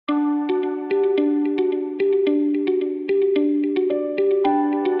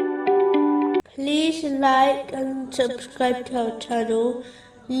Please like and subscribe to our channel.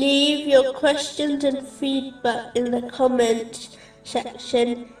 Leave your questions and feedback in the comments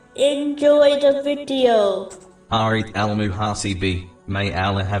section. Enjoy the video. Arit al-Muhasibi, may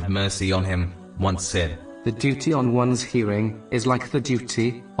Allah have mercy on him, once said, "The duty on one's hearing is like the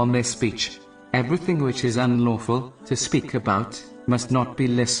duty on their speech. Everything which is unlawful to speak about must not be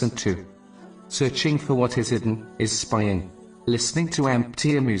listened to. Searching for what is hidden is spying. Listening to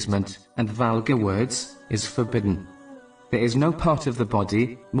empty amusement and vulgar words is forbidden. There is no part of the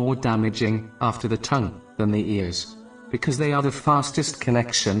body more damaging after the tongue than the ears, because they are the fastest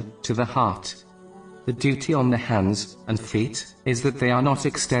connection to the heart. The duty on the hands and feet is that they are not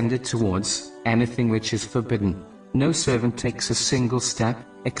extended towards anything which is forbidden. No servant takes a single step,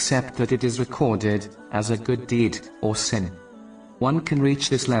 except that it is recorded as a good deed or sin. One can reach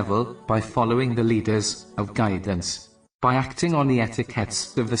this level by following the leaders of guidance, by acting on the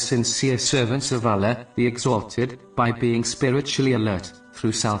etiquettes of the sincere servants of Allah, the Exalted, by being spiritually alert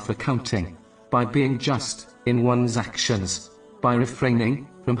through self-accounting, by being just in one's actions, by refraining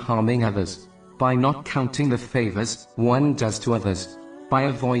from harming others, by not counting the favors one does to others, by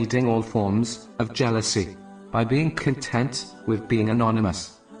avoiding all forms of jealousy, by being content with being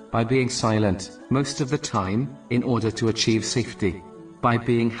anonymous, by being silent most of the time in order to achieve safety, by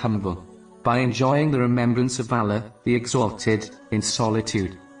being humble, by enjoying the remembrance of Allah, the Exalted, in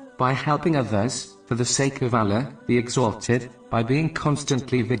solitude, by helping others for the sake of Allah, the Exalted, by being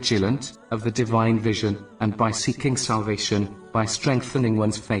constantly vigilant of the divine vision, and by seeking salvation by strengthening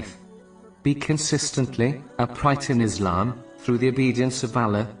one's faith. Be consistently upright in Islam through the obedience of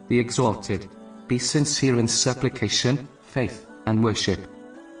Allah, the Exalted. Be sincere in supplication, faith, and worship.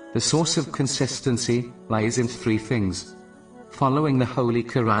 The source of consistency lies in three things: following the Holy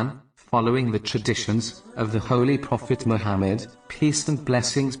Quran, following the traditions of the Holy Prophet Muhammad, peace and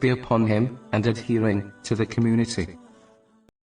blessings be upon him, and adhering to the community.